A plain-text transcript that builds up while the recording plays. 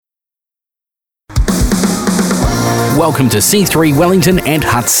welcome to C3 Wellington and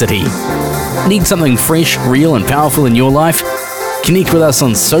Hutt City. Need something fresh, real and powerful in your life? Connect with us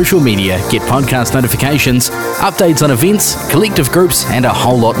on social media, get podcast notifications, updates on events, collective groups and a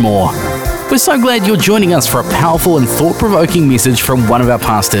whole lot more. We're so glad you're joining us for a powerful and thought-provoking message from one of our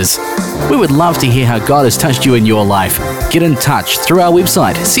pastors. We would love to hear how God has touched you in your life. Get in touch through our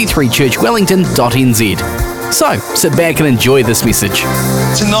website, c3churchwellington.nz. So, sit back and enjoy this message.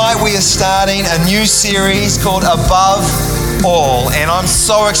 Tonight we are starting a new series called Above All, and I'm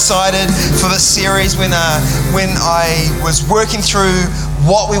so excited for this series. When I was working through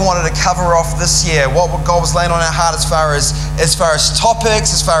what we wanted to cover off this year, what God was laying on our heart as far as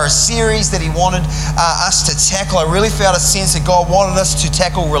topics, as far as series that He wanted us to tackle, I really felt a sense that God wanted us to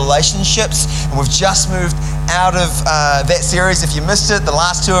tackle relationships, and we've just moved out of that series. If you missed it, the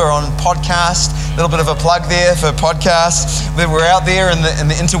last two are on podcast. A little bit of a plug there for podcast. We're out there in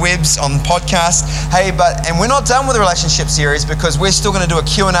the interwebs on podcast. Hey, and we're not done with the relationship series, because we're still going to do a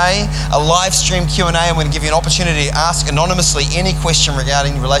Q&A, a live stream Q&A. I'm going to give you an opportunity to ask anonymously any question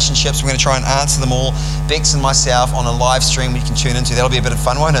regarding relationships. We're going to try and answer them all, Bex and myself, on a live stream you can tune into. That'll be a bit of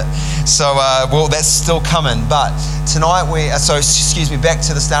fun, won't it? So, that's still coming. But tonight back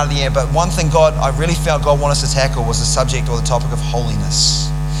to the start of the year. But one thing I really felt God wanted us to tackle was the subject or the topic of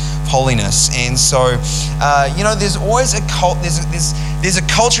holiness. And so, there's always a there's a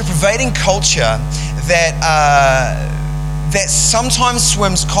culture, pervading culture that sometimes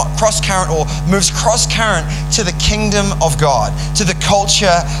swims cross-current or moves cross-current to the kingdom of God, to the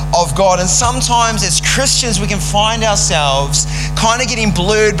culture of God. And sometimes as Christians we can find ourselves kind of getting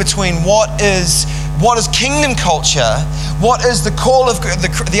blurred between what is kingdom culture, what is the call of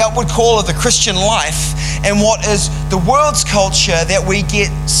the upward call of the Christian life, and what is the world's culture that we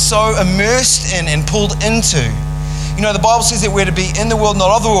get so immersed in and pulled into. You know, the Bible says that we're to be in the world, not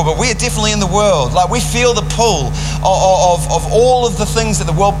of the world, but we are definitely in the world. Like, we feel the pull of all of the things that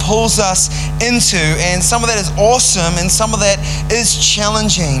the world pulls us into, and some of that is awesome and some of that is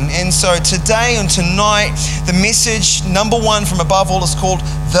challenging. And so today and tonight, the message number one from Above All is called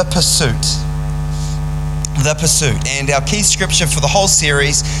The Pursuit. The Pursuit. And our key scripture for the whole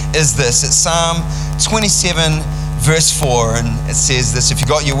series is this. It's Psalm 27 verse 4, and it says this. If you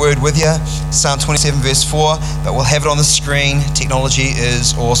got your word with you, Psalm 27 verse 4, but we'll have it on the screen. Technology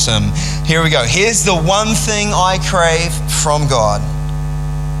is awesome. Here we go. Here's the one thing I crave from God,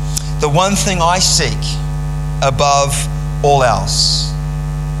 the one thing I seek above all else.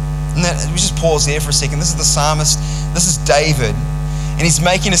 And we just pause there for a second. This is the psalmist, this is David, and he's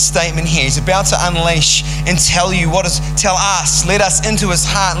making a statement here. He's about to unleash and tell us, let us into his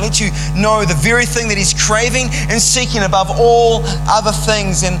heart and let you know the very thing that he's craving and seeking above all other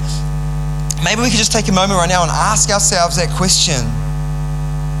things. And maybe we could just take a moment right now and ask ourselves that question.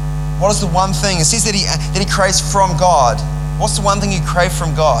 What is the one thing? It says that he craves from God. What's the one thing you crave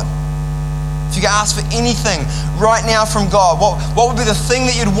from God? If you could ask for anything right now from God, what would be the thing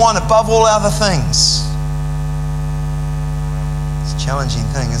that you'd want above all other things? Challenging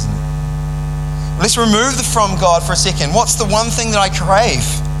thing, isn't it? Let's remove the from God for a second. What's the one thing that I crave?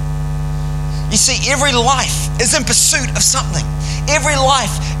 You see, every life is in pursuit of something. Every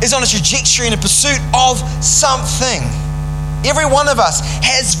life is on a trajectory in a pursuit of something. Every one of us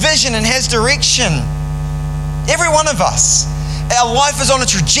has vision and has direction. Every one of us. Our life is on a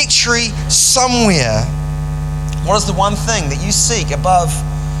trajectory somewhere. What is the one thing that you seek above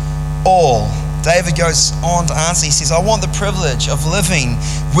all? David goes on to answer. He says, I want the privilege of living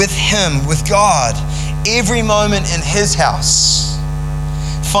with Him, with God, every moment in His house,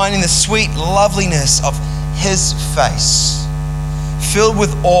 finding the sweet loveliness of His face, filled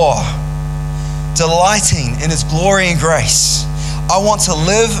with awe, delighting in His glory and grace. I want to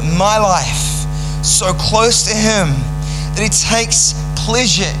live my life so close to Him that He takes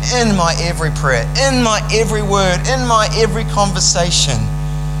pleasure in my every prayer, in my every word, in my every conversation.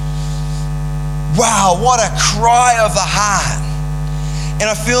 Wow, what a cry of the heart. And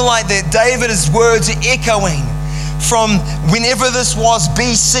I feel like that David's words are echoing from whenever this was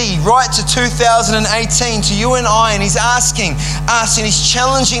BC, right to 2018, to you and I, and he's asking us and he's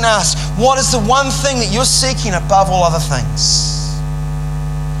challenging us, what is the one thing that you're seeking above all other things?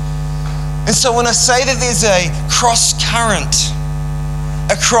 And so when I say that there's a cross current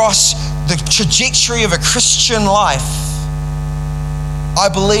across the trajectory of a Christian life, I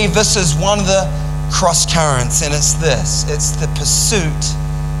believe this is one of the cross currents, and it's this. It's the pursuit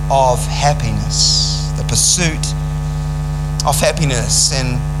of happiness. The pursuit of happiness.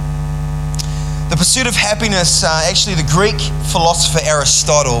 And the pursuit of happiness, actually the Greek philosopher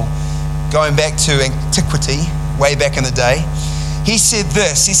Aristotle, going back to antiquity, way back in the day, he said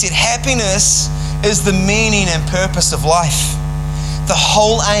this. He said, happiness is the meaning and purpose of life. The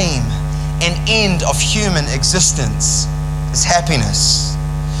whole aim and end of human existence is happiness.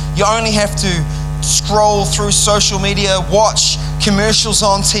 You only have to scroll through social media, watch commercials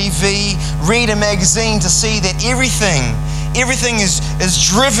on TV, read a magazine to see that everything is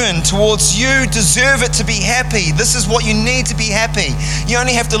driven towards you deserve it to be happy. This is what you need to be happy. You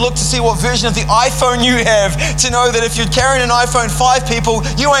only have to look to see what version of the iPhone you have to know that if you're carrying an iPhone 5, people,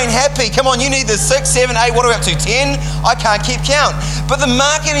 you ain't happy. Come on, you need the 6, 7, 8, what are we up to, 10? I can't keep count. But the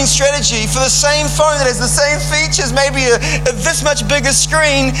marketing strategy for the same phone that has the same features, maybe a this much bigger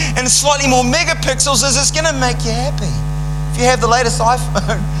screen and slightly more megapixels, is it's gonna make you happy. If you have the latest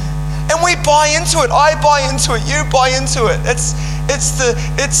iPhone. And we buy into it. I buy into it. You buy into it. It's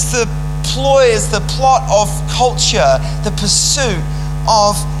the ploy, it's the plot of culture, the pursuit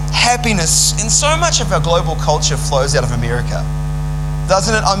of happiness. And so much of our global culture flows out of America,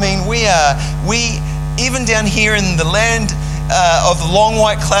 doesn't it? I mean, we even down here in the land of the long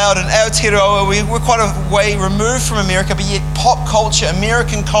white cloud in Aotearoa, we're quite a way removed from America, but yet pop culture,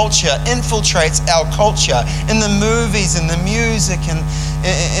 American culture infiltrates our culture in the movies and the music and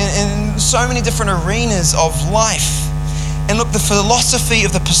in so many different arenas of life. And look, the philosophy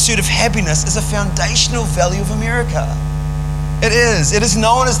of the pursuit of happiness is a foundational value of America. It is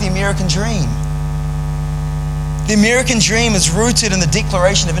known as the American dream. The American dream is rooted in the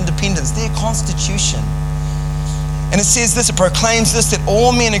Declaration of Independence, their Constitution. And it says this, it proclaims this, that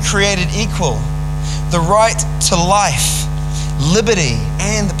all men are created equal, the right to life, liberty,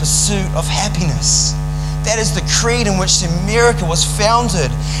 and the pursuit of happiness. That is the creed in which America was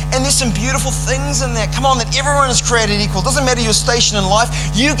founded. And there's some beautiful things in that. Come on, that everyone is created equal. Doesn't matter your station in life,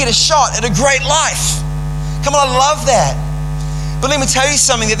 you get a shot at a great life. Come on, I love that. But let me tell you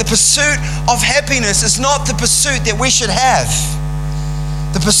something, that the pursuit of happiness is not the pursuit that we should have.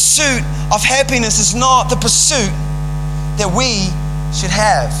 The pursuit of happiness is not the pursuit that we should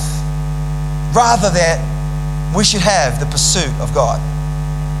have. Rather that we should have the pursuit of God.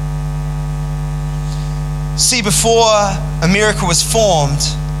 See, before America was formed,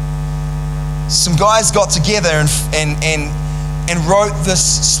 some guys got together and wrote this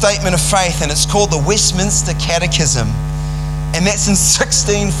statement of faith, and it's called the Westminster Catechism. And that's in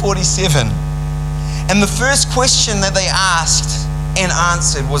 1647. And the first question that they asked and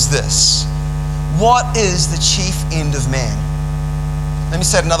answered was this: what is the chief end of man? Let me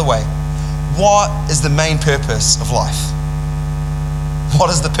say it another way. What is the main purpose of life? What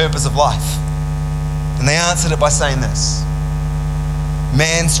is the purpose of life? And they answered it by saying this: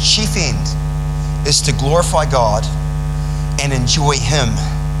 man's chief end is to glorify God and enjoy Him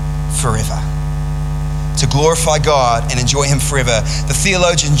forever. To glorify God and enjoy Him forever. The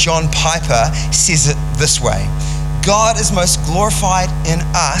theologian John Piper says it this way: God is most glorified in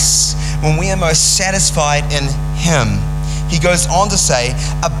us when we are most satisfied in Him. He goes on to say,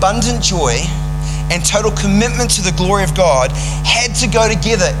 abundant joy and total commitment to the glory of God had to go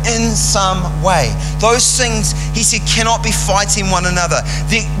together in some way. Those things, he said, cannot be fighting one another.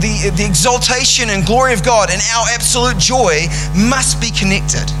 The exaltation and glory of God and our absolute joy must be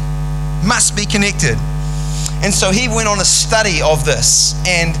connected. Must be connected. And so he went on a study of this,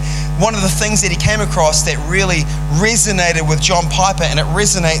 and one of the things that he came across that really resonated with John Piper, and it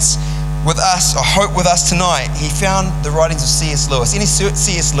resonates with us, I hope with us tonight, he found the writings of C.S. Lewis. Any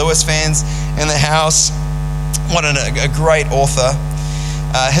C.S. Lewis fans in the house? What a great author.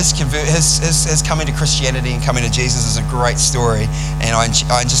 His coming to Christianity and coming to Jesus is a great story, and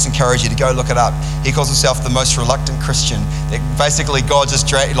I just encourage you to go look it up. He calls himself the most reluctant Christian. That basically God just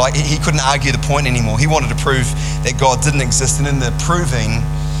he couldn't argue the point anymore. He wanted to prove that God didn't exist, and in the proving,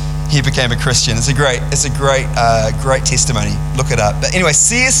 he became a Christian. It's a great testimony. Look it up. But anyway,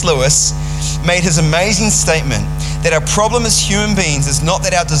 C.S. Lewis made his amazing statement that our problem as human beings is not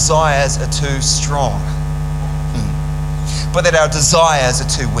that our desires are too strong, but that our desires are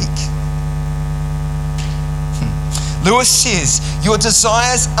too weak. Lewis says, your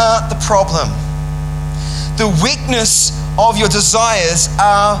desires aren't the problem. The weakness of your desires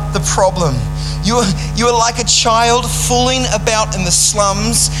are the problem. You are like a child fooling about in the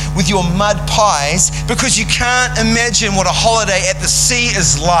slums with your mud pies because you can't imagine what a holiday at the sea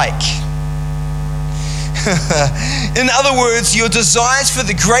is like. In other words, your desires for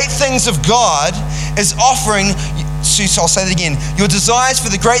the great things of God is offering, so I'll say that again, your desires for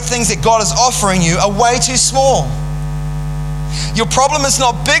the great things that God is offering you are way too small. Your problem is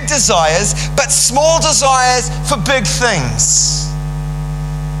not big desires, but small desires for big things.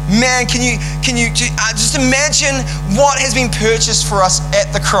 Man, can you just imagine what has been purchased for us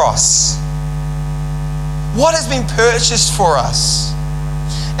at the cross? What has been purchased for us?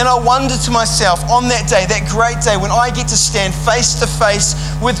 And I wonder to myself, on that day, that great day, when I get to stand face to face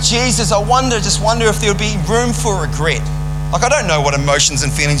with Jesus, I just wonder if there would be room for regret. Like, I don't know what emotions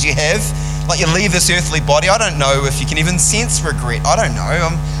and feelings you have. Like, you leave this earthly body. I don't know if you can even sense regret. I don't know.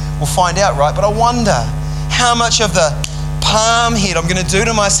 We'll find out, right? But I wonder how much of the palm head I'm going to do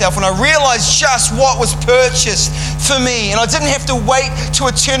to myself when I realize just what was purchased for me. And I didn't have to wait to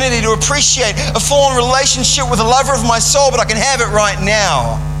eternity to appreciate a full-on relationship with the lover of my soul, but I can have it right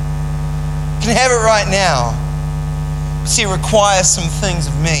now. I can have it right now. See, it requires some things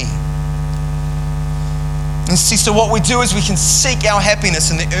of me. And see, so what we do is we can seek our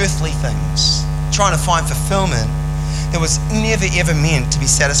happiness in the earthly things, trying to find fulfillment that was never ever meant to be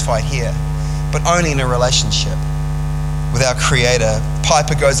satisfied here, but only in a relationship with our Creator.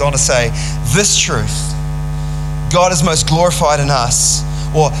 Piper goes on to say, this truth, God is most glorified in us,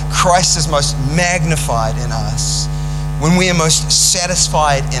 or Christ is most magnified in us, when we are most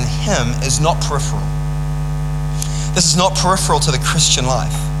satisfied in Him, is not peripheral. This is not peripheral to the Christian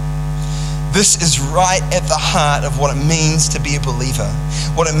life. This is right at the heart of what it means to be a believer,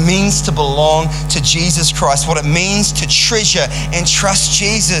 what it means to belong to Jesus Christ, what it means to treasure and trust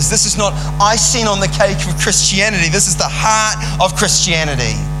Jesus. This is not icing on the cake of Christianity. This is the heart of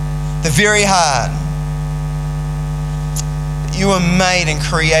Christianity, the very heart. You are made and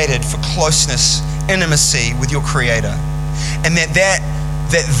created for closeness, intimacy with your Creator, and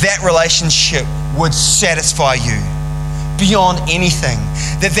that relationship would satisfy you beyond anything,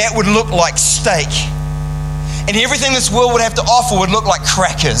 that would look like steak, and everything this world would have to offer would look like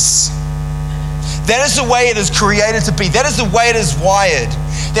crackers. That is the way it is created to be. That is the way it is wired,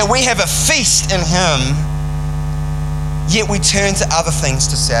 that we have a feast in Him, yet we turn to other things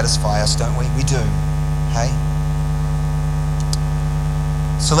to satisfy us, don't we? We do, hey?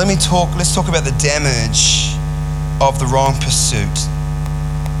 So let's talk about the damage of the wrong pursuit.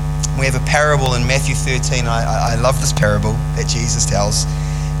 We have a parable in Matthew 13. I love this parable that Jesus tells,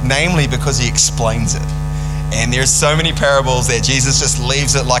 namely because He explains it. And there's so many parables that Jesus just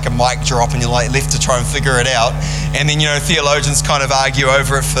leaves it like a mic drop and you're like left to try and figure it out. And then, theologians kind of argue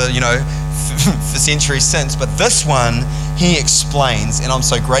over it for centuries since. But this one, He explains, and I'm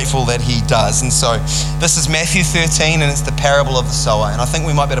so grateful that He does. And so this is Matthew 13, and it's the parable of the sower. And I think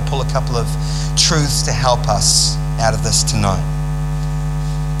we might be able to pull a couple of truths to help us out of this tonight.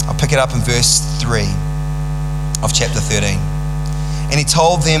 I'll pick it up in verse 3 of chapter 13. And He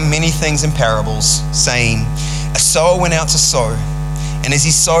told them many things in parables, saying, a sower went out to sow, and as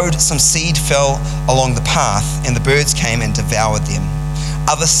he sowed, some seed fell along the path, and the birds came and devoured them.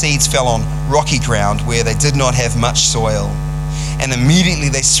 Other seeds fell on rocky ground where they did not have much soil, and immediately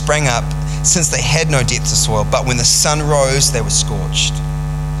they sprang up, since they had no depth of soil. But when the sun rose, they were scorched,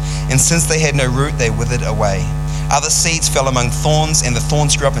 and since they had no root, they withered away. Other seeds fell among thorns, and the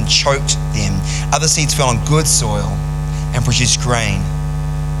thorns grew up and choked them. Other seeds fell on good soil and produced grain,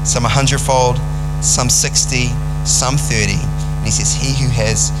 some 100-fold, some 60, some 30. And He says, he who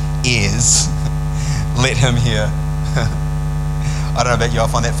has ears, let him hear. I don't know about you, I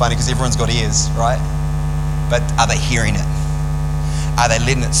find that funny because everyone's got ears, right? But are they hearing it? Are they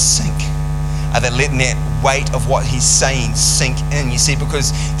letting it sink? Are they letting that weight of what He's saying sink in? You see,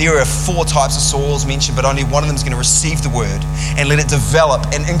 because there are 4 types of soils mentioned, but only one of them is going to receive the word and let it develop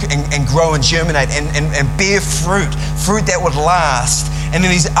and grow and germinate and bear fruit that would last. And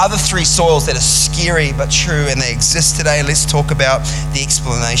then these other 3 soils that are scary but true, and they exist today. Let's talk about the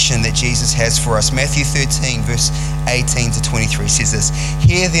explanation that Jesus has for us. Matthew 13, verse 18 to 23 says this,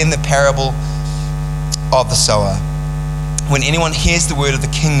 hear then the parable of the sower. When anyone hears the word of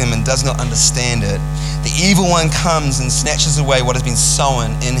the kingdom and does not understand it, the evil one comes and snatches away what has been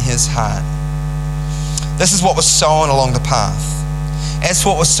sown in his heart. This is what was sown along the path. As for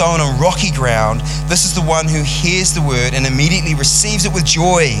what was sown on rocky ground, this is the one who hears the word and immediately receives it with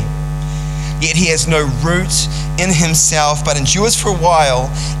joy. Yet he has no root in himself, but endures for a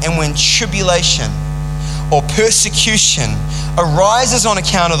while, and when tribulation or persecution arises on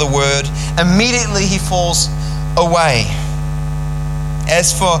account of the word, immediately he falls away.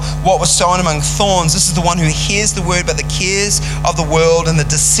 As for what was sown among thorns, this is the one who hears the word, but the cares of the world and the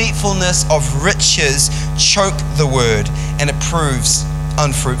deceitfulness of riches choke the word, and it proves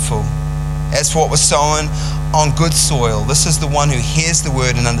unfruitful. As for what was sown on good soil, this is the one who hears the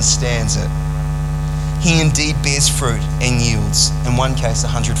word and understands it. He indeed bears fruit and yields, in one case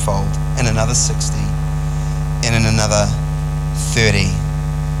 100-fold, in another 60, and in another 30.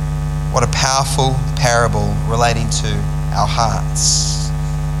 What a powerful parable relating to our hearts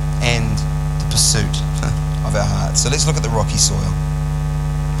and the pursuit of our hearts. So let's look at the rocky soil.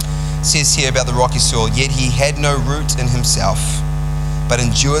 It says here about the rocky soil, yet he had no root in himself, but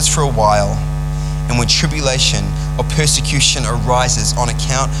endures for a while. And when tribulation or persecution arises on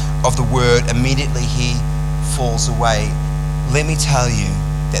account of the word, immediately he falls away. Let me tell you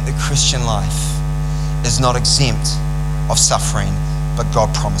that the Christian life is not exempt of suffering, but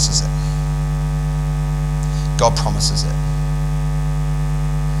God promises it. God promises it.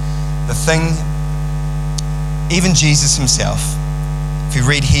 The thing, even Jesus himself, if you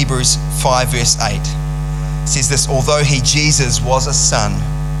read Hebrews 5 verse 8, says this: although Jesus was a son,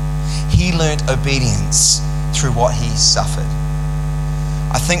 he learnt obedience through what he suffered.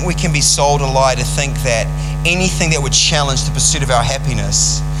 I think we can be sold a lie to think that anything that would challenge the pursuit of our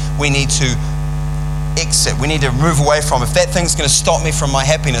happiness, we need to exit. We need to move away from. If that thing's going to stop me from my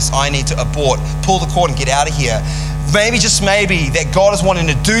happiness, I need to abort, pull the cord and get out of here. Maybe, just maybe, that God is wanting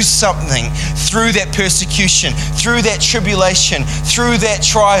to do something through that persecution, through that tribulation, through that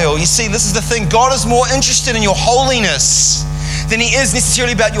trial. You see, this is the thing. God is more interested in your holiness than he is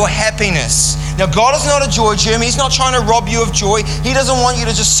necessarily about your happiness. Now, God is not a joy germ. He's not trying to rob you of joy. He doesn't want you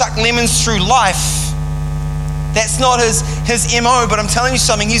to just suck lemons through life. That's not his MO, but I'm telling you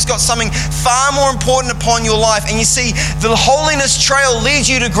something. He's got something far more important upon your life. And you see, the holiness trail leads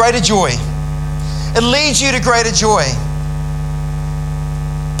you to greater joy. It leads you to greater joy.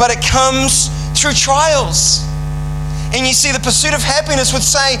 But it comes through trials. And you see, the pursuit of happiness would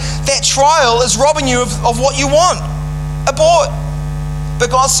say that trial is robbing you of what you want. Abort.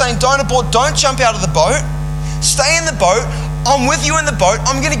 But God's saying, don't abort. Don't jump out of the boat. Stay in the boat. I'm with you in the boat.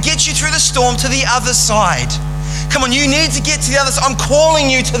 I'm going to get you through the storm to the other side. Come on, you need to get to the other side. I'm calling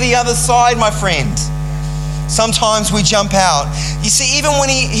you to the other side, my friend. Sometimes we jump out. You see, even when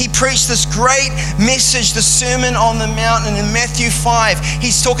he preached this great message, the Sermon on the Mountain in Matthew 5,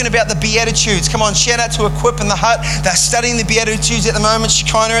 he's talking about the Beatitudes. Come on, shout out to Equip in the Hut. They're studying the Beatitudes at the moment.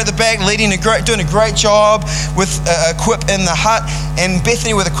 Shekinah at the back, doing a great job with Equip in the Hut. And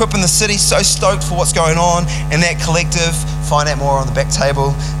Bethany with Equip in the City, so stoked for what's going on in that collective. Find out more on the back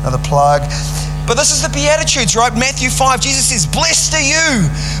table, another plug. But this is the Beatitudes, right? Matthew 5, Jesus says, blessed are you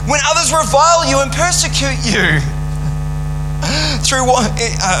when others revile you and persecute you. Through what?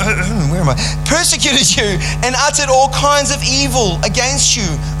 Where am I? Persecuted you and uttered all kinds of evil against you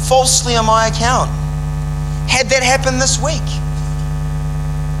falsely on my account. Had that happen this week?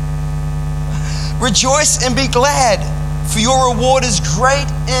 Rejoice and be glad, for your reward is great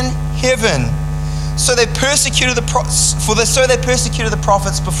in heaven. So they persecuted the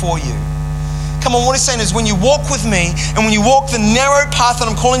prophets before you. Come on, what he's saying is when you walk with me and when you walk the narrow path that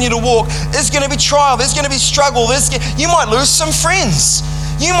I'm calling you to walk, there's going to be trial, there's going to be struggle, you might lose some friends.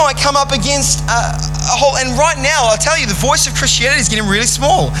 You might come up against a whole, and right now, I'll tell you, the voice of Christianity is getting really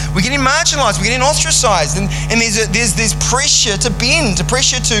small. We're getting marginalized, we're getting ostracized, and there's pressure to bend,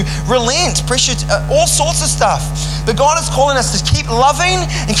 pressure to relent, pressure to all sorts of stuff. But God is calling us to keep loving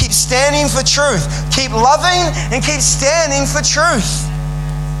and keep standing for truth. Keep loving and keep standing for truth.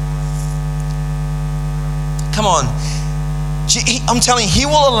 Come on. I'm telling you,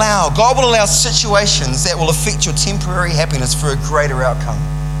 God will allow situations that will affect your temporary happiness for a greater outcome.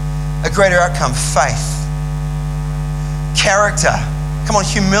 A greater outcome, faith, character, come on,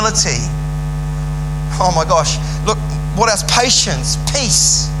 humility. Oh my gosh, look, what else? Patience,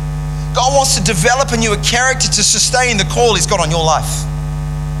 peace. God wants to develop in you a character to sustain the call he's got on your life.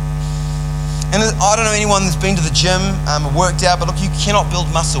 And I don't know anyone that's been to the gym, worked out, but look, you cannot build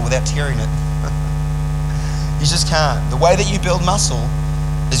muscle without tearing it. You just can't. The way that you build muscle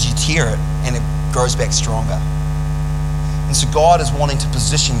is you tear it and it grows back stronger. And so God is wanting to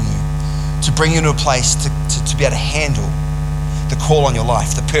position you, to bring you to a place to be able to handle the call on your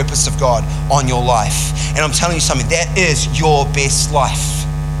life, the purpose of God on your life. And I'm telling you something, that is your best life.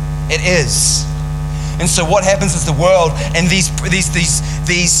 It is. And so what happens is the world and these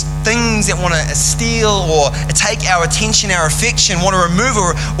things that want to steal or take our attention, our affection, want to remove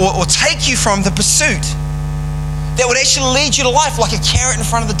or take you from the pursuit that would actually lead you to life, like a carrot in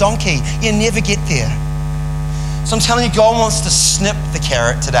front of the donkey. You never get there. So I'm telling you, God wants to snip the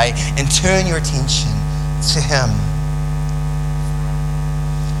carrot today and turn your attention to him.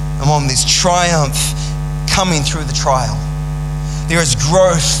 I'm on this triumph coming through the trial. There is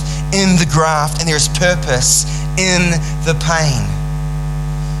growth in the graft and there is purpose in the pain.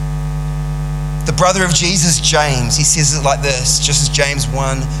 The brother of Jesus, James, he says it like this, just as James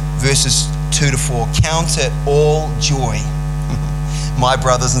 1 verses 2-4. Count it all joy, my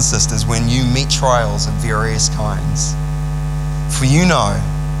brothers and sisters, when you meet trials of various kinds. For you know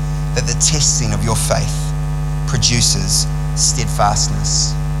that the testing of your faith produces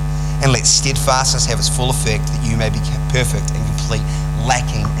steadfastness. And let steadfastness have its full effect, that you may be perfect and complete,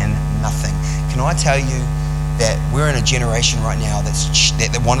 lacking in nothing. Can I tell you, that we're in a generation right now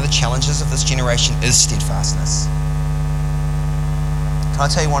that one of the challenges of this generation is steadfastness. Can I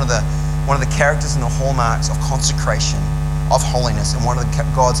tell you one of the characters and the hallmarks of consecration, of holiness, and one of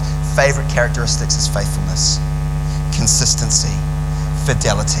God's favorite characteristics is faithfulness, consistency,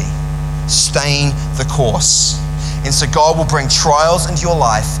 fidelity, staying the course. And so God will bring trials into your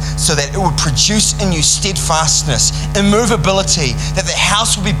life so that it will produce in you steadfastness, immovability, that the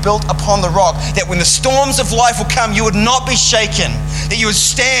house will be built upon the rock, that when the storms of life will come, you would not be shaken, that you would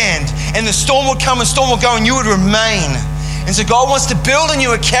stand, and the storm would come and storm would go, and you would remain. And so God wants to build in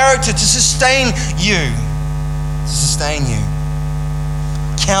you a character to sustain you. To sustain you.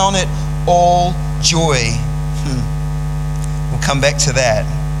 Count it all joy. We'll come back to that.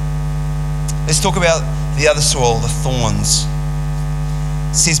 Let's talk about the other soil, the thorns.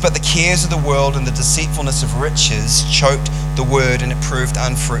 It says, but the cares of the world and the deceitfulness of riches choked the word, and it proved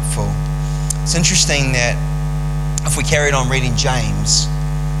unfruitful. It's interesting that if we carried on reading James,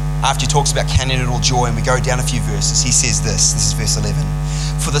 after he talks about counting it all joy, and we go down a few verses, he says this is verse 11.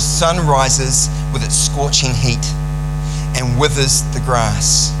 For the sun rises with its scorching heat and withers the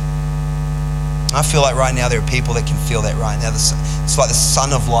grass. I feel like right now there are people that can feel that right now. It's like the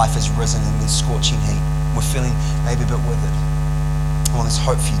sun of life has risen in this scorching heat. We're feeling maybe a bit withered. Come on, there's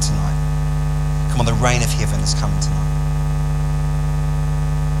hope for you tonight. Come on, the rain of heaven is coming tonight.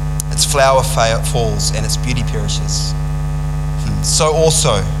 Its flower falls and its beauty perishes. So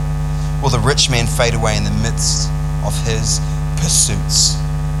also will the rich man fade away in the midst of his pursuits.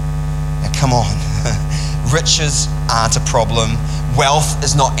 Now come on. Riches aren't a problem. Wealth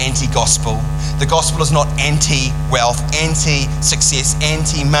is not anti-gospel. The gospel is not anti-wealth, anti-success,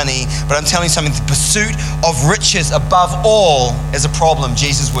 anti-money. But I'm telling you something, the pursuit of riches above all is a problem,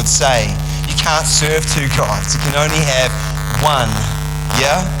 Jesus would say. You can't serve two gods. You can only have one.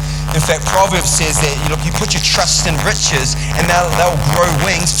 Yeah? In fact, Proverbs says that you put your trust in riches and they'll grow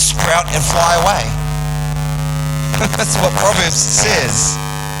wings, sprout, and fly away. That's what Proverbs says.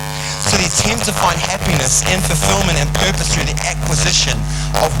 So the attempt to find happiness and fulfillment and purpose through the acquisition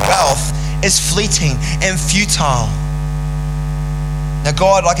of wealth is fleeting and futile. Now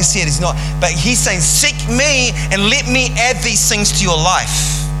God, like I said, is not, but he's saying, seek me and let me add these things to your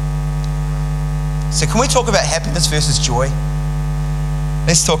life. So can we talk about happiness versus joy?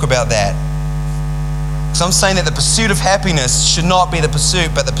 Let's talk about that. Because I'm saying that the pursuit of happiness should not be the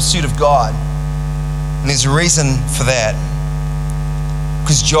pursuit, but the pursuit of God. And there's a reason for that.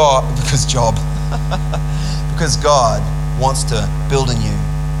 Because God wants to build in you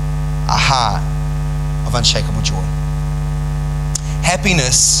a heart of unshakable joy.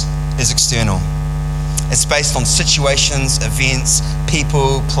 Happiness is external. It's based on situations, events,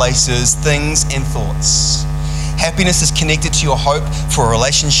 people, places, things, and thoughts. Happiness is connected to your hope for a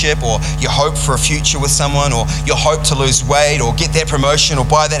relationship, or your hope for a future with someone, or your hope to lose weight, or get that promotion, or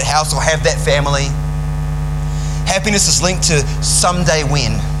buy that house, or have that family. Happiness is linked to someday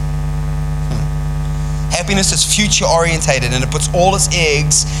when. Happiness is future orientated, and it puts all its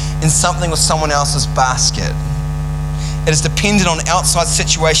eggs in something with someone else's basket. It is dependent on outside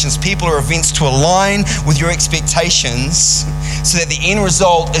situations, people or events to align with your expectations so that the end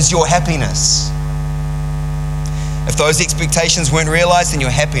result is your happiness. If those expectations weren't realized, then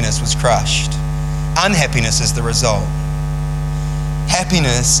your happiness was crushed. Unhappiness is the result.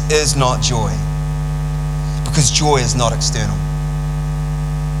 Happiness is not joy, because joy is not external.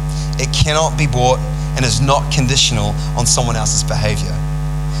 It cannot be bought and is not conditional on someone else's behavior.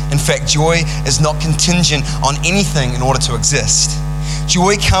 In fact, joy is not contingent on anything in order to exist.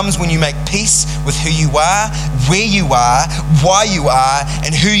 Joy comes when you make peace with who you are, where you are, why you are,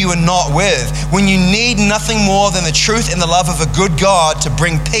 and who you are not with. When you need nothing more than the truth and the love of a good God to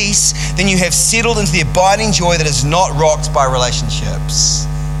bring peace, then you have settled into the abiding joy that is not rocked by relationships.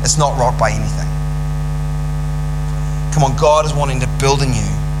 It's not rocked by anything. Come on, God is wanting to build in you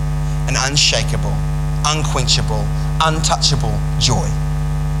an unshakable, unquenchable, untouchable joy.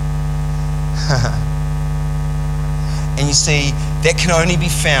 And you see, that can only be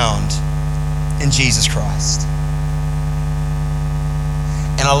found in Jesus Christ.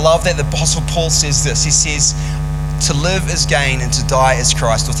 And I love that the Apostle Paul says this. He says, to live is gain and to die is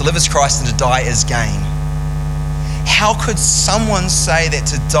Christ, or to live is Christ and to die is gain. How could someone say that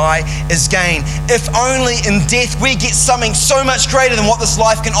to die is gain if only in death we get something so much greater than what this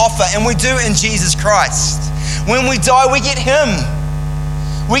life can offer? And we do in Jesus Christ. When we die, we get Him.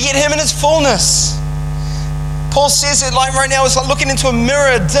 We get Him in His fullness. Paul says it like right now, it's like looking into a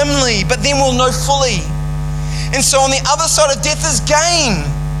mirror dimly, but then we'll know fully. And so on the other side of death is gain.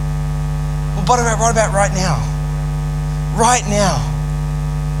 Well, what about right now? Right now.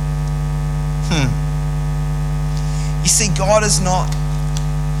 You see, God is not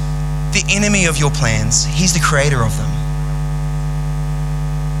the enemy of your plans. He's the creator of them.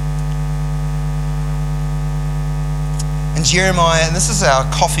 In Jeremiah, and this is our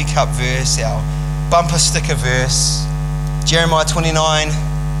coffee cup verse, our bumper sticker verse, Jeremiah 29.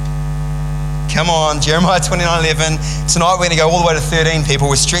 Come on, Jeremiah 29:11. Tonight we're going to go all the way to 13, people.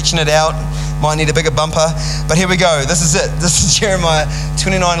 We're stretching it out. Might need a bigger bumper. But here we go. This is it. This is Jeremiah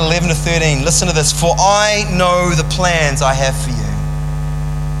 29:11 to 13. Listen to this. For I know the plans I have for you,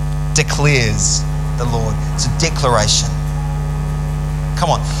 declares the Lord. It's a declaration. Come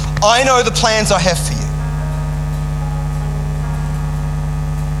on. I know the plans I have for you.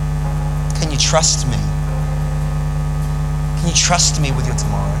 Can you trust me? Can you trust me with your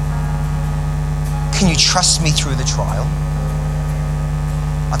tomorrow? Can you trust me through the trial?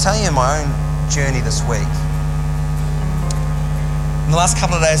 I'll tell you in my own journey this week. In the last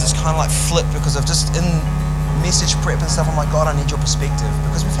couple of days, it's kind of like flipped because I've just, in message prep and stuff, I'm like, God, I need your perspective,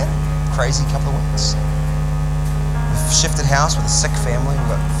 because we've had a crazy couple of weeks. We've shifted house with a sick family. We've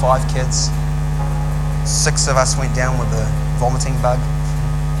got 5 kids. 6 of us went down with a vomiting bug.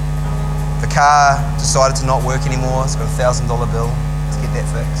 The car decided to not work anymore. It's got a $1,000 bill to get that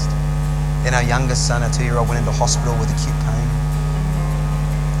fixed. Then our youngest son, our 2-year-old, went into hospital with acute pain.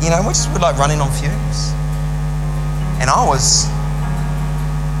 You know, we're like running on fumes. And I was,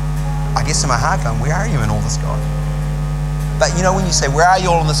 I guess in my heart going, where are you in all this, God? But you know when you say, where are you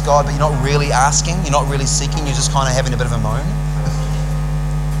all in this, God, but you're not really asking, you're not really seeking, you're just kind of having a bit of a moan.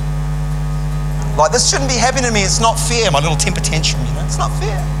 Like, this shouldn't be happening to me, it's not fair. My little temper tantrum, you know, it's not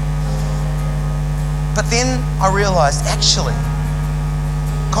fair. But then I realized, actually,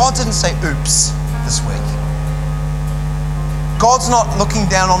 God didn't say oops this week. God's not looking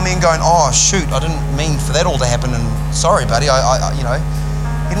down on me and going, oh shoot, I didn't mean for that all to happen, and sorry buddy, I you know,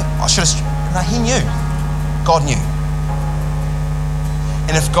 I should have, no, he knew. God knew.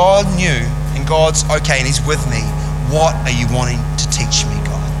 And if God knew and God's okay and he's with me, what are you wanting to teach me,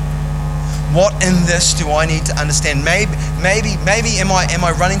 God? What in this do I need to understand? Maybe am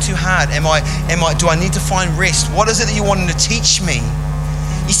I running too hard? Do I need to find rest? What is it that you're wanting to teach me?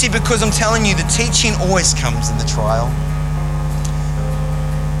 You see, because I'm telling you, the teaching always comes in the trial.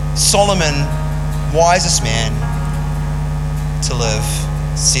 Solomon, wisest man to live,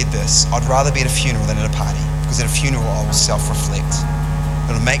 said this: I'd rather be at a funeral than at a party, because at a funeral I will self-reflect.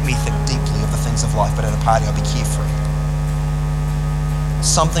 It'll make me think deeply of the things of life, but at a party I'll be carefree.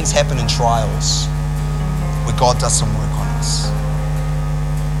 Something's happened in trials where God does some work on us.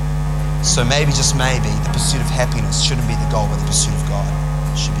 So maybe, just maybe, the pursuit of happiness shouldn't be the goal, but the pursuit of God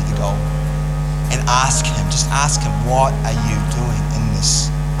should be the goal. And ask him, just ask him, what are you doing in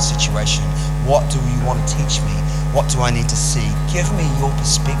this situation? What do you want to teach me? What do I need to see? Give me your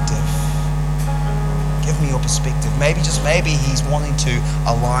perspective. Give me your perspective. Maybe, just maybe, he's wanting to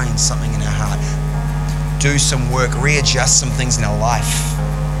align something in our heart, do some work, readjust some things in our life.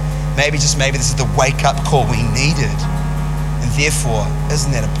 Maybe, just maybe, this is the wake-up call we needed. And therefore,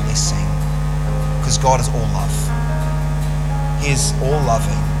 isn't that a blessing? Because God is all love. He is all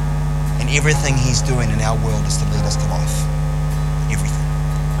loving, and everything he's doing in our world is to lead us to life. Everything.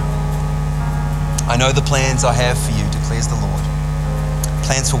 I know the plans I have for you, declares the Lord.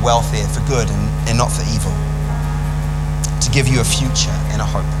 Plans for welfare, for good, and not for evil. To give you a future and a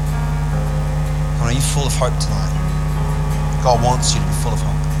hope. Are you full of hope tonight? God wants you to be full of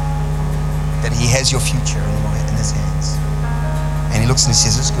hope. That he has your future in his hands. And he looks and he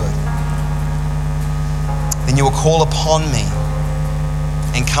says, it's good. Then you will call upon me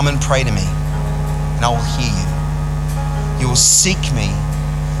and come and pray to me, and I will hear you. You will seek me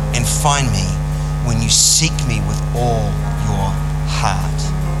and find me when you seek me with all your heart.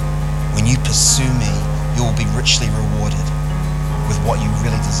 When you pursue me, you will be richly rewarded with what you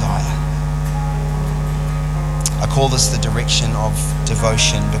really desire. I call this the direction of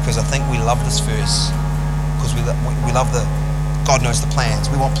devotion, because I think we love this verse, because we love the God knows the plans.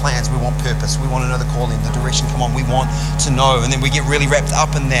 We want plans, we want purpose, we want to know the calling, the direction. Come on, we want to know, and then we get really wrapped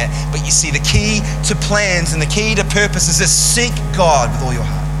up in that. But you see, the key to plans and the key to purpose is to seek God with all your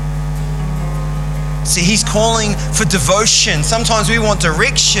heart. See, he's calling for devotion. Sometimes we want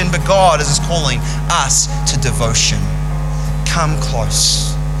direction, but God is calling us to devotion. Come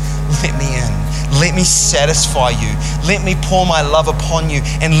close. Let me in. Let me satisfy you. Let me pour my love upon you,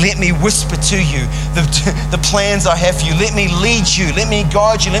 and let me whisper to you the plans I have for you. Let me lead you. Let me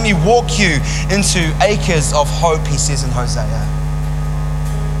guide you. Let me walk you into acres of hope, he says in Hosea.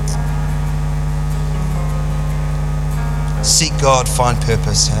 Seek God, find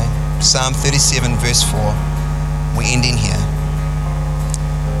purpose. Psalm 37 verse 4. We're ending here.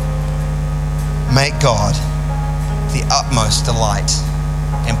 Make God the utmost delight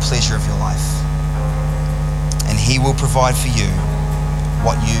and pleasure of your life. And He will provide for you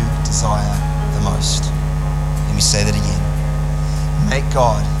what you desire the most. Let me say that again. Make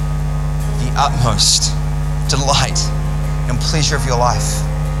God the utmost delight and pleasure of your life.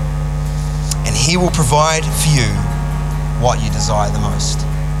 And He will provide for you what you desire the most.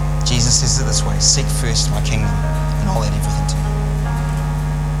 Jesus says it this way, seek first my kingdom and I'll add everything to you.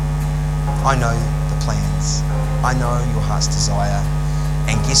 I know the plans. I know your heart's desire.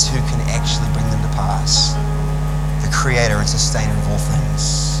 And guess who can actually bring them to pass? The creator and sustainer of all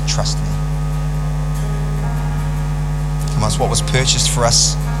things. Trust me. Come on, it's what was purchased for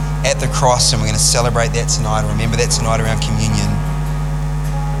us at the cross, and we're going to celebrate that tonight, or remember that tonight around communion.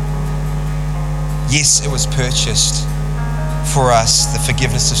 Yes, it was purchased for us, the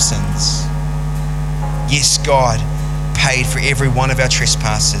forgiveness of sins. Yes, God paid for every one of our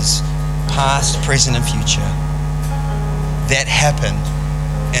trespasses, past, present, and future. That happened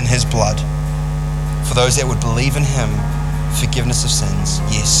in His blood. For those that would believe in Him, forgiveness of sins,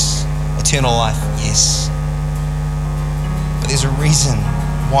 yes. Eternal life, yes. But there's a reason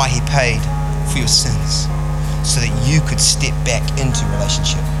why He paid for your sins, so that you could step back into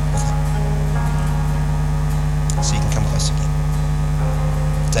relationship with Him. So you can come close again.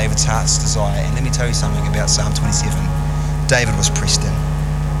 David's heart's desire. And let me tell you something about Psalm 27. David was pressed in.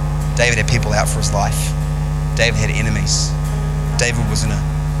 David had people out for his life. David had enemies. David was in a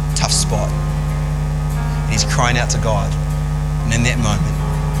tough spot. And he's crying out to God. And in that moment,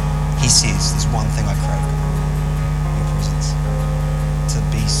 he says, there's one thing I crave, your presence. To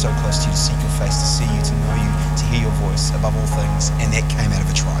be so close to you, to seek your face, to see you, to know you, to hear your voice above all things. And that came out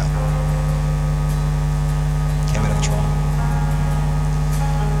of a trial. Came out of a trial.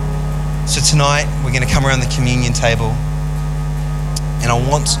 So tonight, we're going to come around the communion table. And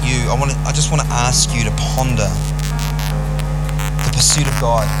I just want to ask you to ponder the pursuit of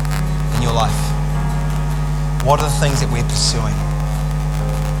God in your life. What are the things that we're pursuing?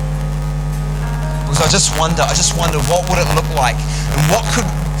 Because I just wonder what would it look like, and what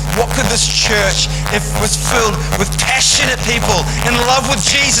could this church, if it was filled with passionate people in love with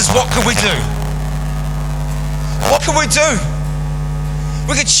Jesus, what could we do? What could we do?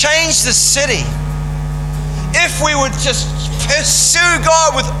 We could change the city if we would just pursue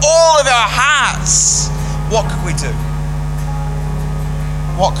God with all of our hearts. What could we do?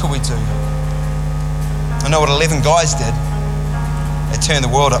 What could we do? I know what 11 guys did. They turned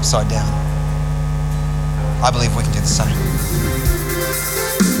the world upside down. I believe we can do the same.